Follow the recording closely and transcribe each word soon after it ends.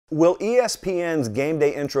Will ESPN's game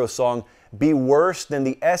day intro song be worse than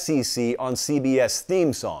the SEC on CBS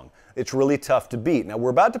theme song? It's really tough to beat. Now, we're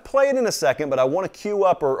about to play it in a second, but I want to cue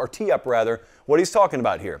up, or tee up rather, what he's talking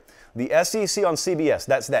about here. The SEC on CBS,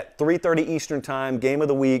 that's that 3:30 Eastern time, game of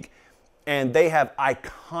the week, and they have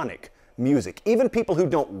iconic music. Even people who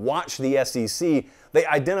don't watch the SEC, they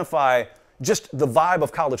identify just the vibe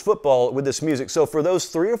of college football with this music. So for those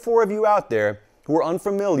 3 or 4 of you out there who are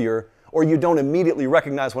unfamiliar, or you don't immediately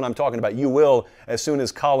recognize what I'm talking about, you will as soon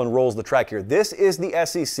as Colin rolls the track here. This is the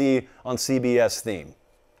SEC on CBS theme.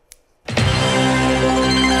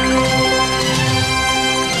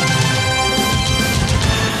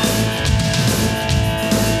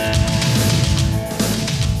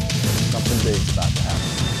 Something big's about to happen.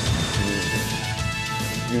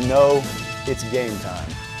 You know it's game time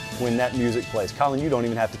when that music plays. Colin, you don't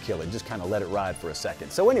even have to kill it. Just kind of let it ride for a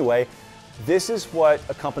second. So anyway, this is what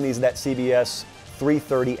accompanies that CBS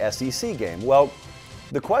 3:30 SEC game. Well,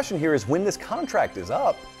 the question here is, when this contract is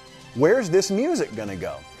up, where's this music going to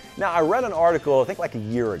go? Now, I read an article, I think like a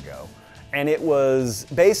year ago, and it was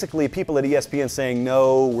basically people at ESPN saying,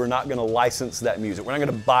 no, we're not going to license that music. We're not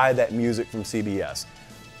going to buy that music from CBS.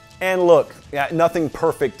 And look, nothing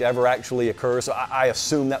perfect ever actually occurs, so I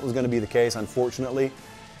assume that was going to be the case, unfortunately.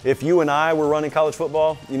 If you and I were running college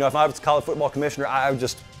football, you know, if I was college football commissioner, I would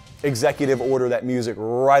just executive order that music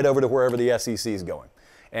right over to wherever the SEC is going.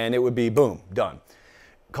 And it would be, boom, done.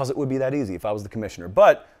 Because it would be that easy if I was the commissioner.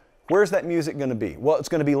 But where's that music going to be? Well, it's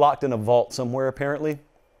going to be locked in a vault somewhere, apparently.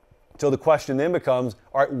 So the question then becomes,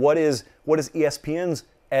 all right, what is ESPN's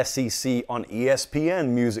SEC on ESPN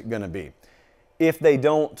music going to be, if they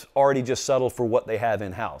don't already just settle for what they have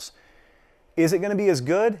in-house? Is it going to be as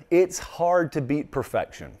good? It's hard to beat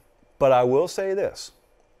perfection. But I will say this.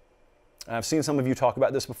 I've seen some of you talk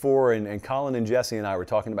about this before, and Colin and Jesse and I were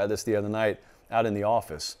talking about this the other night out in the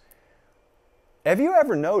office. Have you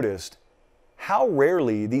ever noticed how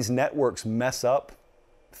rarely these networks mess up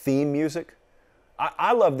theme music?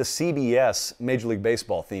 I love the CBS Major League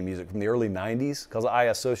Baseball theme music from the early 90s because I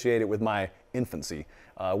associate it with my infancy,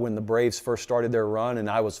 when the Braves first started their run and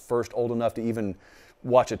I was first old enough to even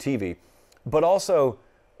watch a TV. But also,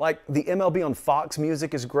 like, the MLB on Fox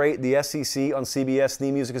music is great. The SEC on CBS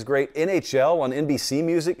theme music is great. NHL on NBC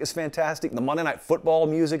music is fantastic. The Monday Night Football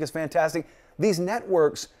music is fantastic. These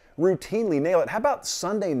networks routinely nail it. How about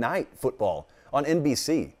Sunday Night Football on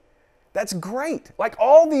NBC? That's great. Like,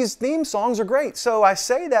 all these theme songs are great. So I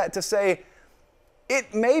say that to say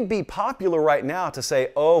it may be popular right now to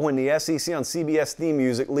say, oh, when the SEC on CBS theme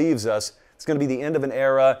music leaves us, it's going to be the end of an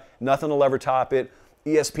era. Nothing will ever top it.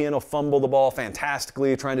 ESPN will fumble the ball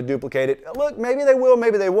fantastically trying to duplicate it. Look, maybe they will,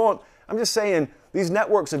 maybe they won't. I'm just saying these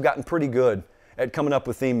networks have gotten pretty good at coming up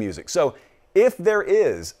with theme music. So if there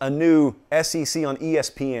is a new SEC on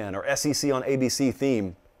ESPN or SEC on ABC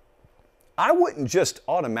theme, I wouldn't just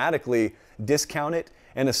automatically discount it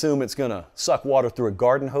and assume it's going to suck water through a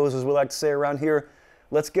garden hose, as we like to say around here.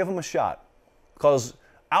 Let's give them a shot. Because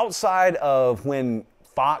outside of when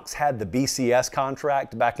Fox had the BCS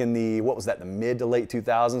contract back in the, what was that, the mid to late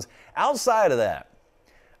 2000s. Outside of that,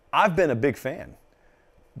 I've been a big fan,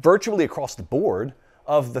 virtually across the board,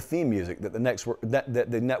 of the theme music that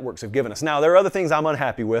the networks have given us. Now, there are other things I'm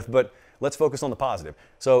unhappy with, but let's focus on the positive.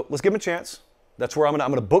 So let's give them a chance. That's where I'm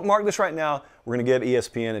going to bookmark this right now. We're going to give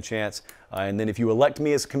ESPN a chance. And then if you elect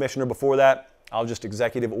me as commissioner before that, I'll just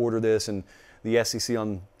executive order this, and the SEC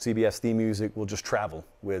on CBS theme music will just travel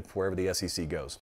with wherever the SEC goes.